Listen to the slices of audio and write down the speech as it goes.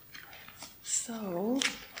So,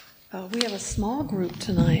 we have a small group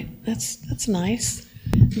tonight. That's nice.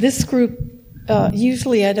 This group,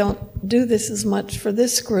 usually I don't do this as much for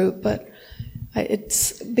this group, but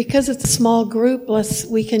it's because it's a small group,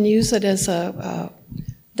 we can use it as a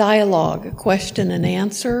dialogue, a question and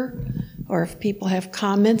answer, or if people have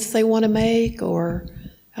comments they want to make, or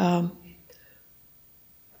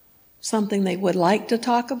something they would like to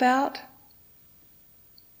talk about,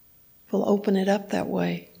 we'll open it up that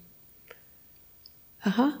way.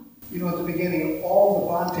 You know, at the beginning, all the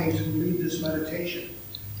Bhantes who lead this meditation,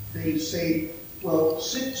 they say, well,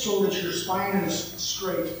 sit so that your spine is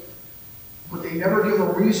straight. But they never give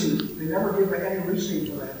a reason. They never give any reasoning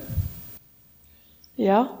to that.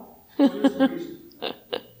 Yeah? What is the reason?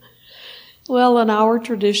 Well, in our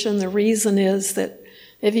tradition, the reason is that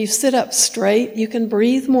if you sit up straight, you can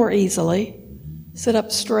breathe more easily. Sit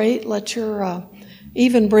up straight, let your,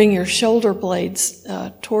 even bring your shoulder blades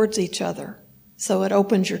towards each other. So it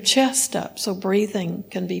opens your chest up, so breathing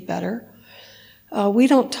can be better. We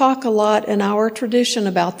don't talk a lot in our tradition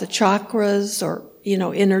about the chakras or,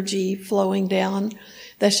 energy flowing down.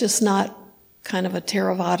 That's just not kind of a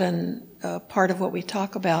Theravadan part of what we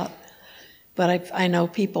talk about. But I know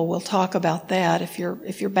people will talk about that. If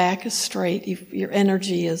your back is straight, your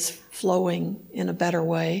energy is flowing in a better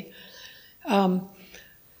way.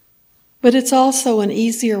 But it's also an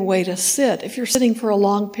easier way to sit. If you're sitting for a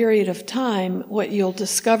long period of time, what you'll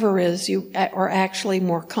discover is you are actually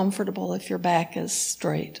more comfortable if your back is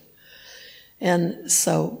straight. And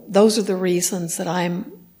so those are the reasons that I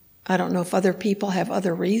don't know if other people have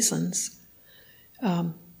other reasons.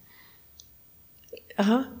 Did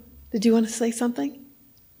you want to say something?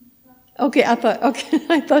 Okay, I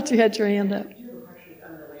thought you had your hand up.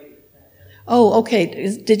 Oh,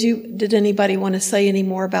 okay. Did anybody want to say any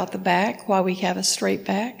more about the back, why we have a straight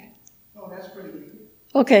back? Oh, that's pretty easy.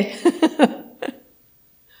 Okay.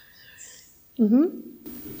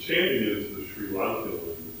 The chanting is the Sri Lankan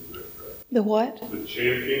language, is that correct? The what? The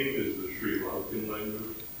chanting is the Sri Lankan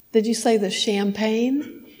language. Did you say the champagne?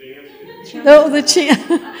 The chanting. No, the chant.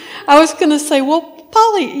 I was going to say, well,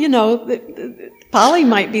 Pali, Pali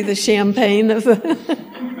might be the champagne of the...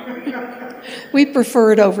 We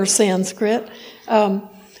prefer it over Sanskrit.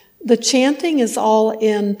 The chanting is all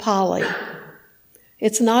in Pali.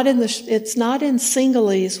 It's not in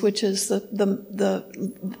Sinhalese, which is the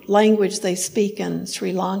language they speak in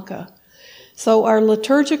Sri Lanka. So our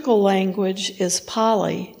liturgical language is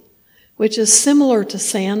Pali, which is similar to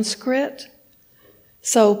Sanskrit.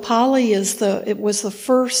 So Pali was the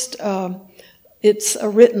first. It's a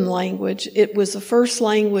written language. It was the first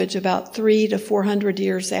language about 300 to 400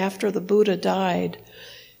 years after the Buddha died.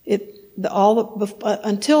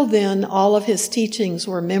 Until then, all of his teachings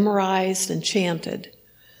were memorized and chanted.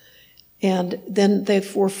 And then they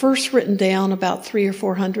were first written down about 300 or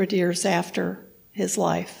 400 years after his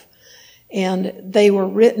life. And they were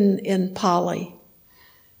written in Pali.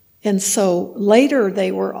 And so later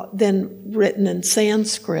they were then written in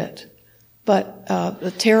Sanskrit. But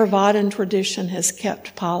the Theravadan tradition has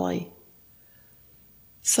kept Pali.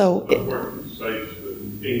 So How important cites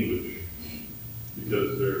the English,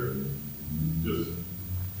 because they're just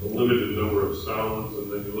a limited number of sounds,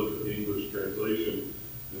 and then you look at the English translation,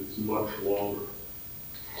 and it's much longer.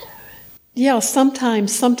 Yeah,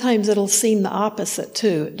 sometimes it'll seem the opposite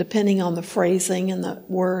too, depending on the phrasing and the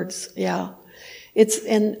words. Yeah. We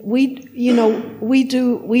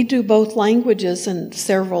do both languages, and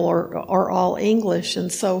several are all English,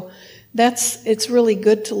 and so it's really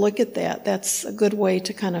good to look at that. That's a good way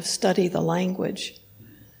to kind of study the language,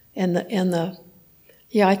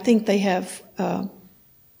 I think they have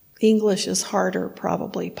English is harder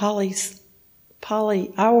probably. Pali.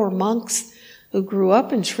 Our monks who grew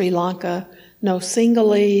up in Sri Lanka know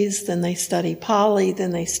Sinhalese, then they study Pali,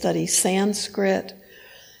 then they study Sanskrit.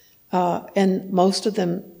 And most of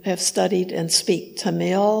them have studied and speak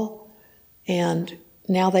Tamil, and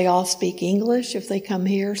now they all speak English if they come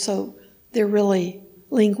here. So they're really,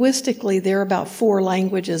 linguistically, they're about 4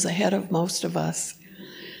 languages ahead of most of us.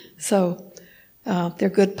 So they're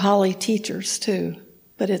good Pali teachers too.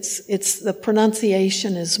 But it's the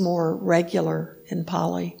pronunciation is more regular in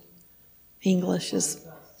Pali. English is.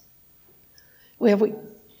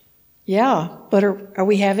 Yeah, but are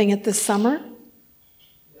we having it this summer?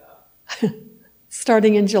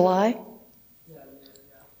 Starting in July?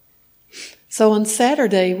 So on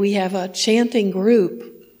Saturday, we have a chanting group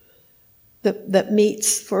that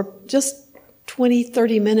meets for just 20,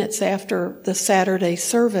 30 minutes after the Saturday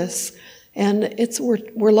service. And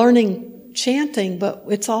we're learning chanting, but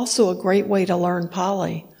it's also a great way to learn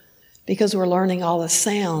Pali. because we're learning all the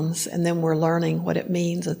sounds and then we're learning what it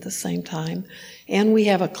means at the same time. And we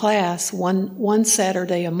have a class one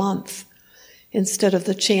Saturday a month. Instead of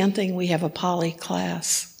the chanting, we have a Pali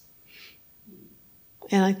class.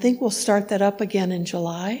 And I think we'll start that up again in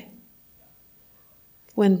July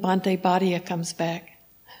when Bhante Bhatia comes back.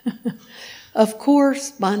 Of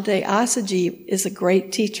course, Bhante Asaji is a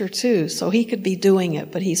great teacher too, so he could be doing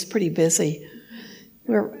it, but he's pretty busy.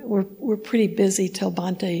 We're pretty busy till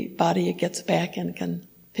Bhante Bhatia gets back and can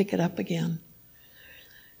pick it up again.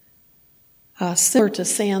 Similar to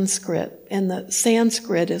Sanskrit, and the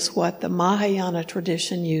Sanskrit is what the Mahayana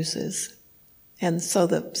tradition uses, and so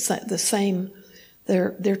the same.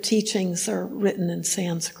 Their teachings are written in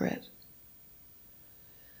Sanskrit.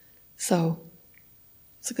 So,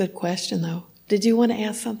 it's a good question, though. Did you want to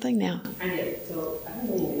ask something now? I did. So, I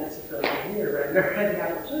don't mean to ask it for like a year, but I've never had the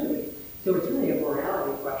opportunity. So, it's really a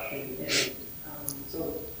morality question. And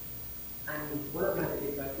so, one of my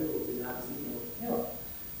big rules is obviously you don't kill.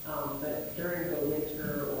 But during the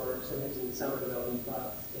winter or sometimes in the summer, there'll be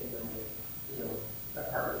bugs in my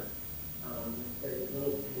apartment. There's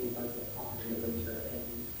little tiny bugs that pop in the winter. And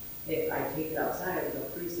if I take it outside, they'll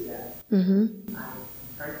freeze to death. Mm-hmm. I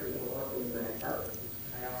frankly don't want them in my apartment.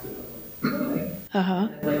 I also don't want to kill them. Uh-huh.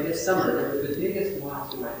 Like this summer, there was the biggest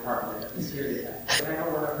wasp in my apartment. It was here to death. But I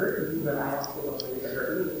don't want to hurt you, but I also don't want it to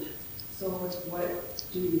hurt me. So what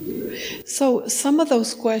do you do? So some of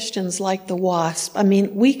those questions, like the wasp, I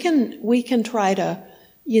mean, we can try to,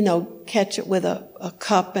 catch it with a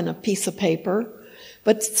cup and a piece of paper,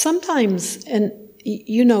 but sometimes, and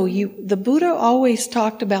the Buddha always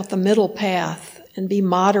talked about the middle path and be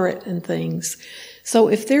moderate in things. So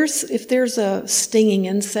if there's a stinging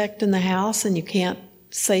insect in the house and you can't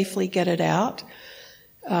safely get it out,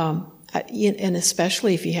 and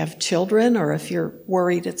especially if you have children or if you're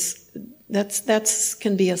worried that's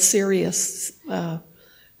can be a serious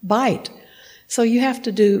bite. So you have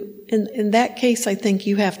to do, in that case, I think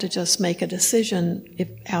you have to just make a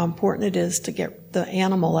decision how important it is to get the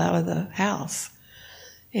animal out of the house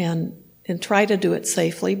and try to do it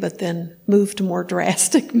safely, but then move to more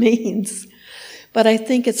drastic means. But I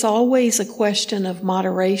think it's always a question of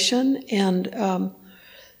moderation, and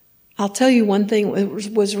I'll tell you one thing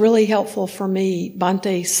that was really helpful for me.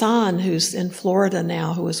 Bhante San, who's in Florida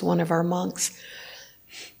now, who was one of our monks,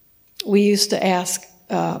 we used to ask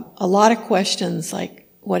a lot of questions like,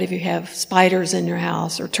 what if you have spiders in your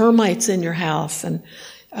house or termites in your house? And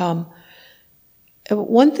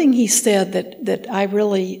one thing he said that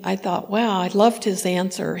I thought, wow, I loved his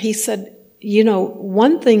answer. He said,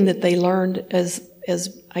 one thing that they learned as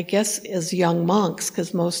I guess as young monks,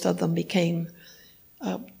 because most of them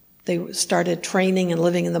they started training and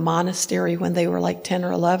living in the monastery when they were like 10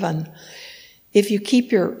 or 11. If you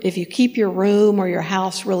keep your room or your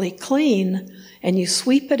house really clean and you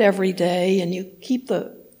sweep it every day and you keep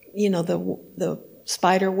the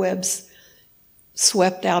spider webs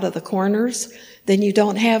swept out of the corners, then you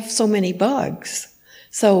don't have so many bugs.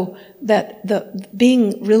 So that the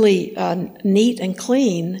being really neat and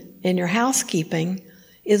clean in your housekeeping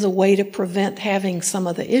is a way to prevent having some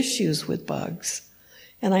of the issues with bugs.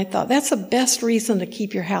 And I thought, that's the best reason to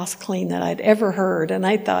keep your house clean that I'd ever heard. And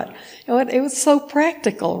I thought, it was so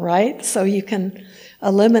practical, right? So you can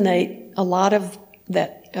eliminate a lot of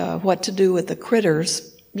that, what to do with the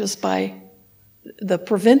critters just by the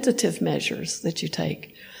preventative measures that you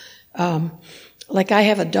take. Like I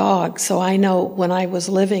have a dog, so I know when I was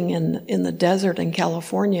living in the desert in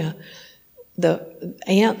California, the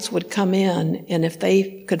ants would come in, and if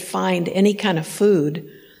they could find any kind of food,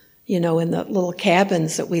 in the little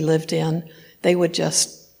cabins that we lived in, they were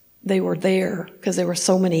there because there were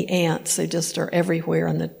so many ants. They just are everywhere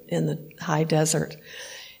in the high desert.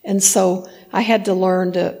 And so I had to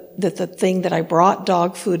learn that the thing that I brought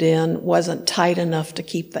dog food in wasn't tight enough to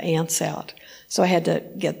keep the ants out. So I had to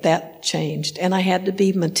get that changed. And I had to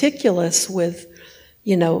be meticulous with,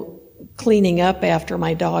 cleaning up after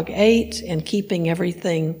my dog ate and keeping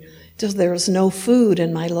everything. Just there was no food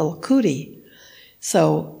in my little kuti.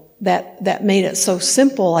 So that made it so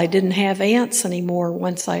simple. I didn't have ants anymore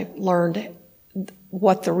once I learned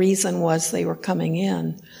what the reason was they were coming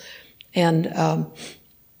in. And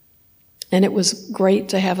it was great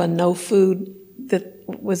to have a no food that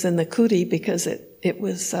was in the kuti because it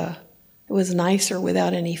was nicer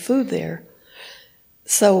without any food there.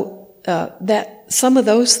 So that some of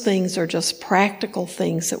those things are just practical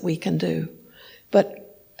things that we can do. But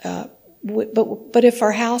if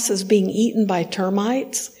our house is being eaten by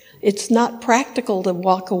termites, it's not practical to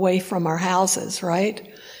walk away from our houses, right?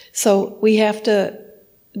 So we have to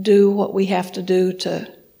do what we have to do to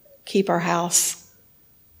keep our house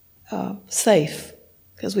safe,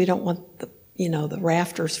 because we don't want the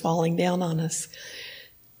rafters falling down on us.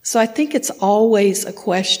 So I think it's always a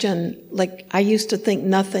question. Like, I used to think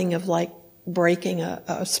nothing of like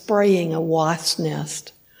spraying a wasp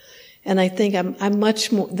nest. And I think I'm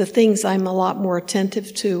much more, the things I'm a lot more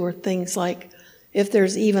attentive to are things like if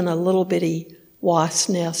there's even a little bitty wasp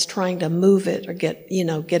nest, trying to move it or get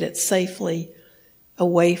it safely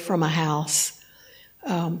away from a house,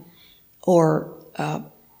 or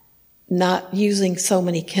not using so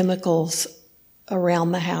many chemicals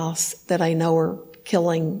around the house that I know are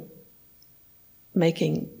killing,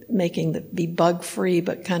 making be bug free,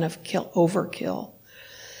 but kind of overkill.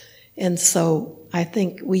 And so I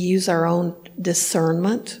think we use our own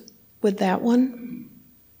discernment with that one.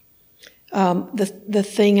 The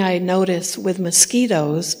thing I notice with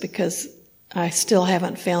mosquitoes, because I still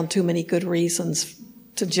haven't found too many good reasons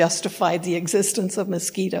to justify the existence of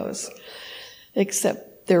mosquitoes,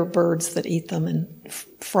 except there are birds that eat them and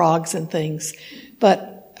frogs and things.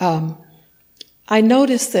 But I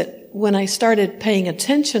noticed that when I started paying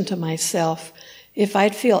attention to myself, if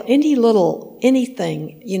I'd feel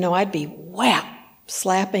anything, I'd be whap,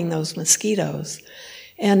 slapping those mosquitoes.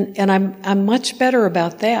 And I'm much better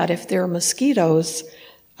about that. If there are mosquitoes,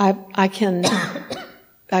 I've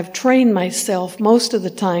trained myself most of the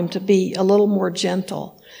time to be a little more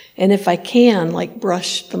gentle. And if I can, like,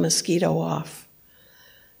 brush the mosquito off.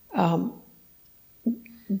 But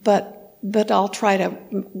I'll try to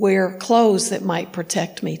wear clothes that might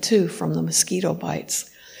protect me too from the mosquito bites.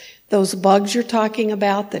 Those bugs you're talking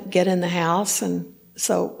about that get in the house, and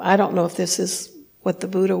so I don't know if this is what the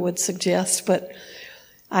Buddha would suggest, but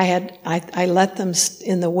I let them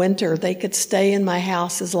in the winter. They could stay in my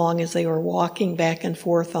house as long as they were walking back and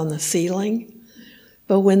forth on the ceiling.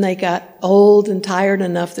 But when they got old and tired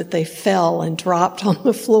enough that they fell and dropped on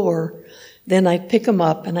the floor, then I'd pick them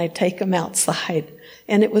up and I'd take them outside.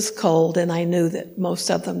 And it was cold, and I knew that most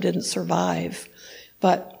of them didn't survive.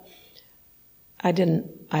 But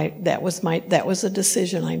that was a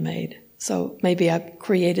decision I made. So maybe I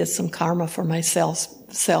created some karma for myself,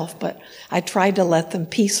 but I tried to let them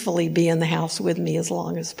peacefully be in the house with me as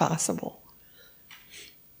long as possible.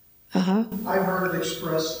 I've heard it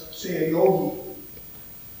expressed, say a yogi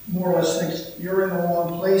more or less thinks you're in the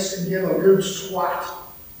wrong place and give a good squat.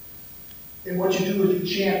 And what you do is you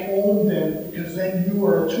chant Om then, because then you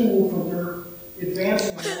are a tool for their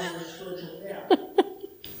advancing on their spiritual path.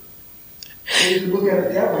 So you can look at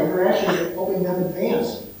it that way. You're actually helping them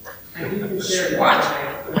advance. I do consider that.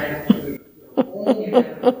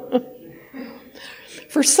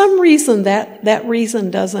 For some reason, that reason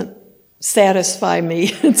doesn't satisfy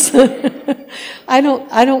me. I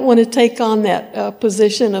don't want to take on that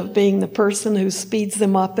position of being the person who speeds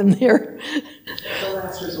them up in there. The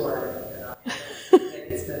last resort.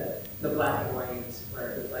 It's the black and white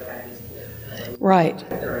where it's like I just can't. Right. If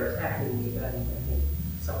they're attacking me, then I think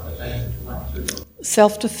self-defense is the last resort.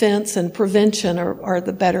 Self-defense and prevention are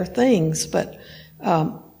the better things, but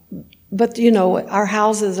our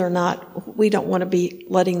houses are not. We don't want to be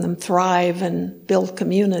letting them thrive and build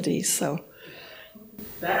communities. So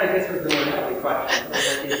that, I guess, was the morality question.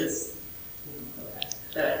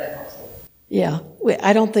 That helps. Yeah,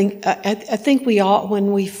 I don't think. I think we all,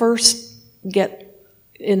 when we first get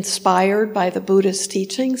inspired by the Buddhist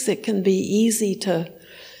teachings, it can be easy to,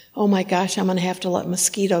 oh my gosh, I'm going to have to let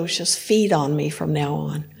mosquitoes just feed on me from now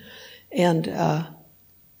on, and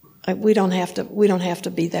we don't have to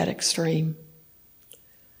be that extreme.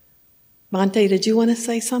 Monte, did you want to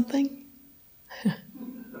say something?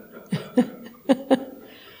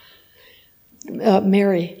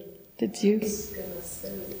 Mary, did you? I was going to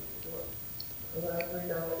say,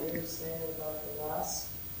 elaborate on what you were saying about the wasp.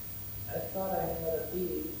 I thought I had a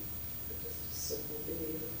bee, just a simple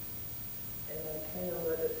bee, and I kind of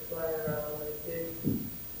let it fly around. I did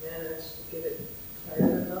manage to get it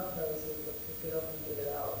tired enough, I was able to pick it up and get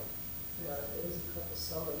it out. But it was a couple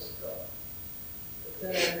summers ago. But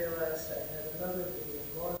then I realized I had another bee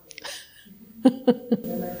and more bees.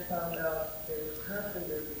 Then I found out they were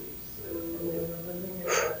carpenter bees, and they were living in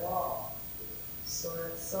the wall. So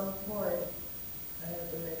at some point, I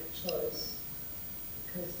had to make a choice,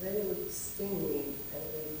 because they would sting me, and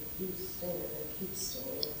they do sting, and they keep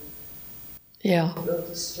stinging. Yeah. They'll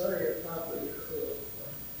destroy your property too.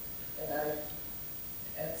 And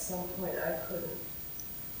at some point, I couldn't.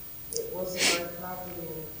 It wasn't my property,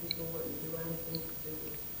 and people wouldn't do anything to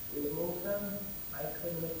remove them. I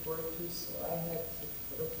couldn't afford to, so I had to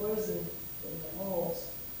put a poison in the holes.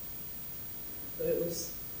 But it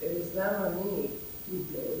was them or me.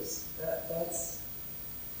 It was that's.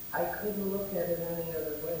 I couldn't look at it any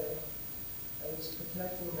other way. I was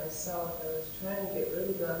protecting myself. I was trying to get rid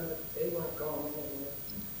of them, but they weren't going anywhere.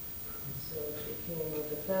 So it became a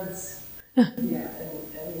defense. Yeah.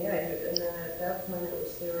 And then at that point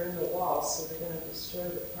they were in the wall, so they're going to destroy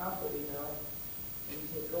the property now and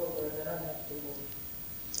take over, and then I have to move.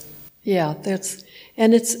 Yeah,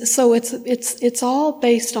 it's all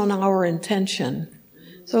based on our intention.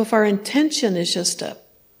 So if our intention is just to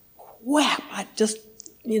whap, I just,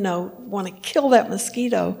 want to kill that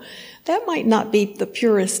mosquito, that might not be the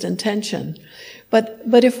purest intention. But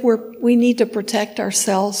if we need to protect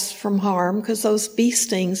ourselves from harm, because those bee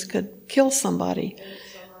stings could kill somebody.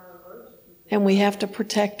 And we have to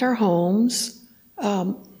protect our homes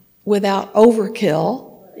without overkill.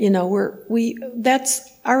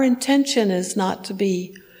 That's our intention is not to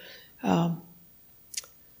be. I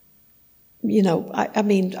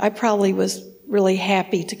probably was really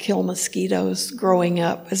happy to kill mosquitoes growing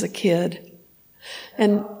up as a kid,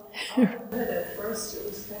 and at first it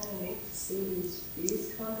was kind of neat to see these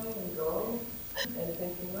bees coming and going, and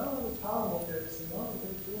thinking, oh, the pollinators,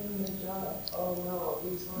 they're doing their job. Oh no,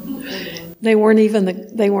 these weren't the good ones. they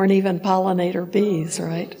weren't even pollinator bees,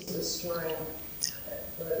 right? Destroying.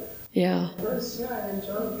 But Yeah. first, I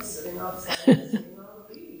enjoyed sitting outside and seeing all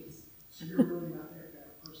the bees. So you're really not that bad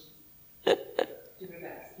a person. Do my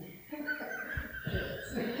best.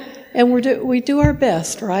 And we do our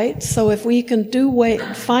best, right? So if we can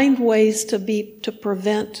find ways to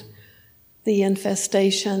prevent the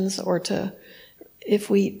infestations, or if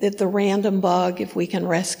the random bug, if we can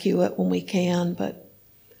rescue it when we can, but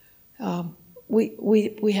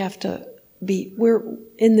we have to we're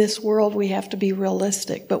in this world, we have to be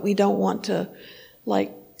realistic, but we don't want to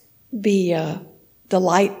be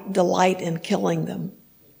delight in killing them.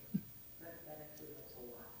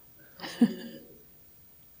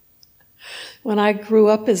 When I grew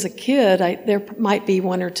up as a kid, there might be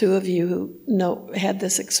one or two of you who had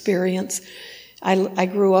this experience. I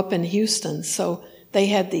grew up in Houston, so they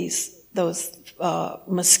had those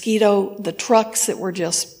the trucks that were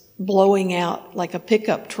just blowing out like a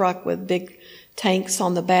pickup truck with big tanks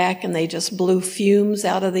on the back, and they just blew fumes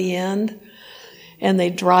out of the end. And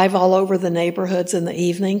they drive all over the neighborhoods in the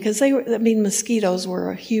evening because mosquitoes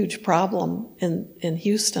were a huge problem in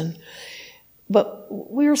Houston. But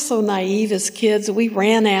we were so naive as kids. We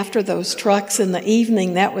ran after those trucks in the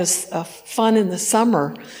evening. That was fun in the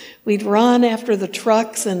summer. We'd run after the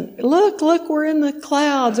trucks and look, we're in the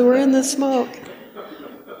clouds, we're in the smoke.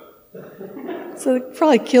 So it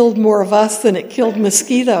probably killed more of us than it killed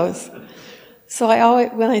mosquitoes. So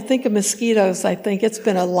when I think of mosquitoes, I think it's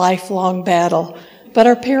been a lifelong battle. But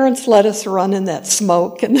our parents let us run in that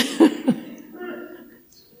smoke, and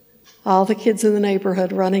all the kids in the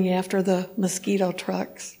neighborhood running after the mosquito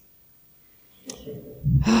trucks.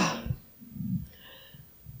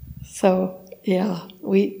 So yeah,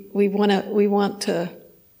 we want to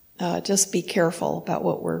just be careful about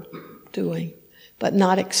what we're doing, but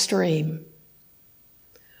not extreme.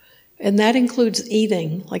 And that includes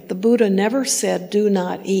eating. Like the Buddha never said, do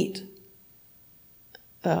not eat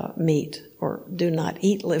meat or do not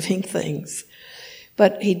eat living things.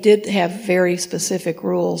 But he did have very specific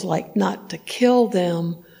rules, like not to kill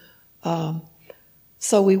them,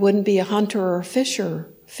 so we wouldn't be a hunter or a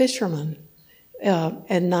fisherman,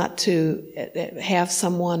 and not to have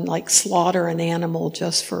someone like slaughter an animal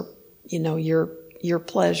just for your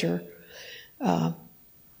pleasure.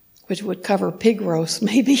 Which would cover pig roast,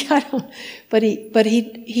 maybe, I don't. But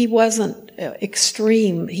he wasn't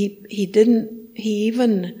extreme. He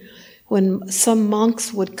even when some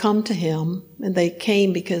monks would come to him, and they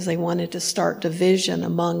came because they wanted to start division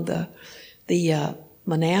among the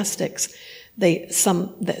monastics.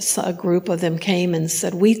 A group of them came and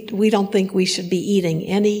said, we don't think we should be eating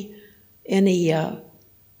any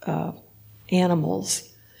animals.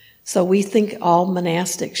 So we think all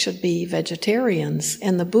monastics should be vegetarians.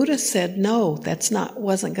 And the Buddha said, no,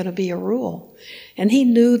 wasn't going to be a rule. And he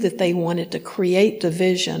knew that they wanted to create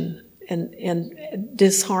division and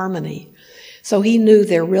disharmony. So he knew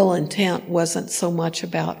their real intent wasn't so much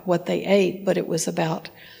about what they ate, but it was about,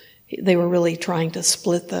 they were really trying to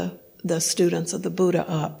split the students of the Buddha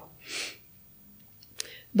up.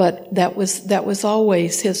 But that was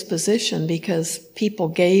always his position, because people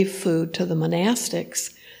gave food to the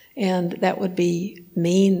monastics. And that would be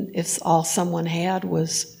mean if all someone had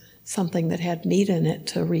was something that had meat in it,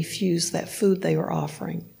 to refuse that food they were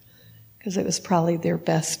offering, because it was probably the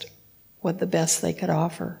best they could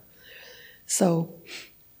offer. So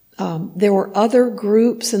there were other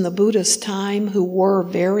groups in the Buddha's time who were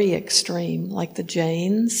very extreme, like the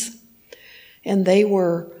Jains, and they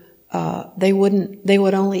would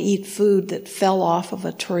only eat food that fell off of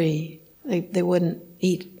a tree. They wouldn't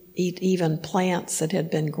eat even plants that had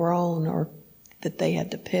been grown or that they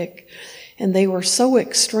had to pick. And they were so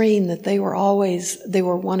extreme that they were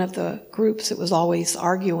one of the groups that was always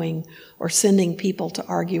arguing or sending people to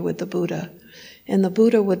argue with the Buddha. And the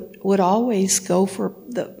Buddha would always go for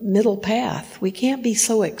the middle path. We can't be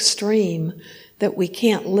so extreme that we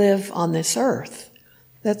can't live on this earth.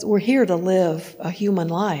 We're here to live a human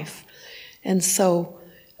life. And so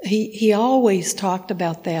he always talked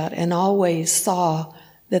about that and always saw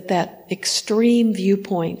that extreme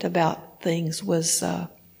viewpoint about things was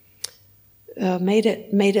made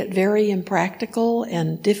it very impractical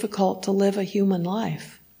and difficult to live a human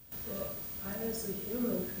life. Well, I as a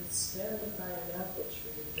human could stand by an apple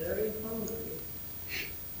tree very hungry.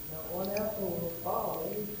 Not one apple will fall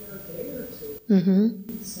maybe for a day or two.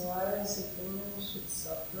 Mm-hmm. So I as a human should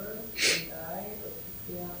suffer and die or pick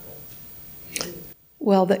the apple.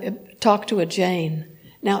 Well, talk to a Jain.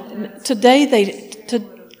 Now, today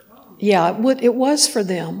it was for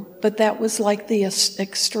them, but that was like the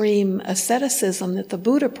extreme asceticism that the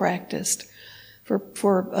Buddha practiced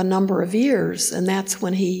for a number of years, and that's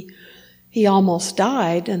when he almost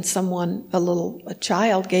died, and a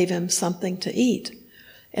child gave him something to eat,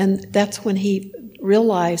 and that's when he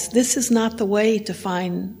realized this is not the way to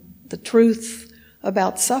find the truth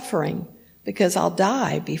about suffering, because I'll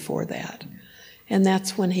die before that. And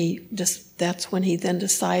that's when he then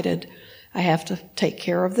decided, I have to take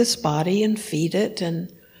care of this body and feed it,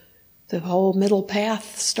 and the whole middle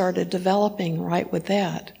path started developing right with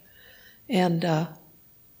that. And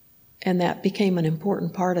that became an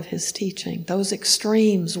important part of his teaching. Those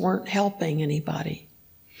extremes weren't helping anybody.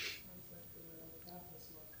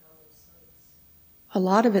 A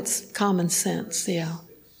lot of it's common sense, yeah.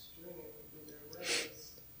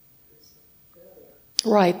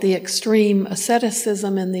 Right, the extreme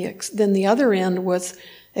asceticism, and then the other end was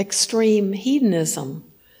extreme hedonism.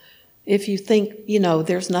 If you think,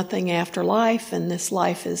 there's nothing after life and this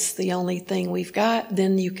life is the only thing we've got,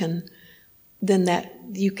 then you can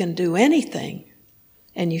do anything.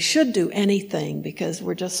 And you should do anything, because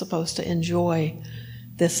we're just supposed to enjoy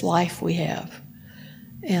this life we have.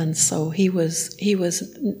 And so he was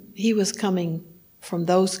coming from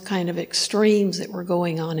those kind of extremes that were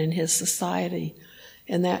going on in his society.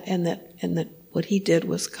 And that what he did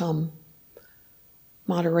was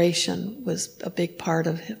moderation was a big part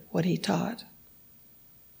of what he taught.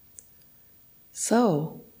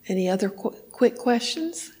 So, any other quick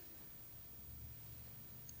questions?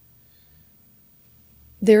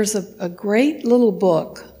 There's a great little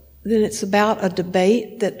book, and it's about a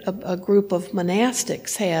debate that a group of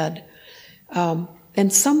monastics had,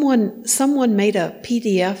 and someone made a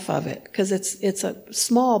PDF of it, because it's a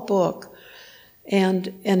small book. And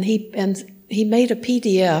he made a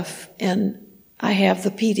PDF, and I have the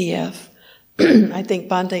PDF. I think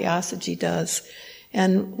Bhante Asaji does,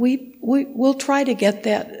 and we'll try to get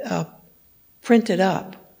that printed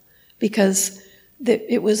up, because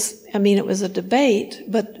it was a debate,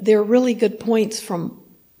 but there are really good points from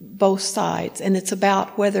both sides, and it's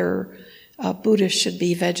about whether Buddhists should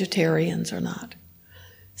be vegetarians or not.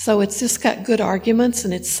 So it's just got good arguments,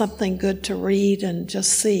 and it's something good to read and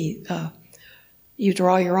just see. You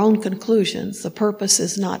draw your own conclusions. The purpose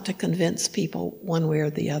is not to convince people one way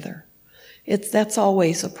or the other. That's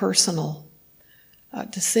always a personal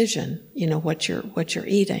decision, what you're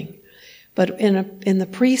eating. But in the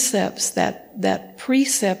precepts, that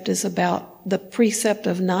precept is about the precept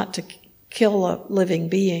of not to kill a living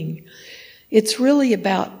being. It's really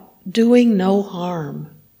about doing no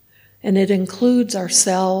harm, and it includes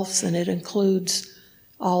ourselves, and it includes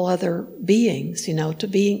all other beings, to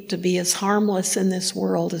be as harmless in this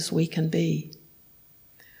world as we can be.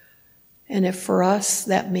 And if for us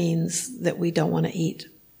that means that we don't want to eat,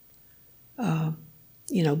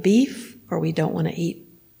 beef, or we don't want to eat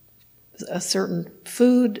a certain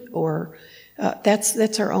food, or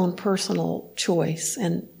that's our own personal choice,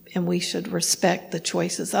 and we should respect the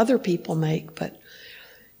choices other people make. But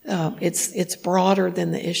it's broader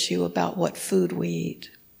than the issue about what food we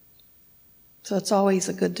eat. So it's always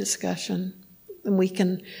a good discussion,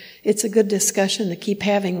 and it's a good discussion to keep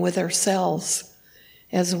having with ourselves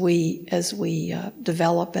as we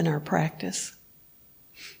develop in our practice.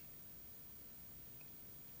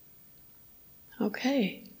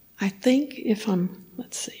 Okay, I think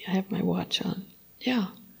let's see, I have my watch on. Yeah,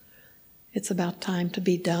 it's about time to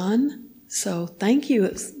be done. So thank you.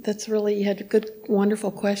 You had good,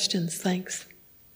 wonderful questions. Thanks.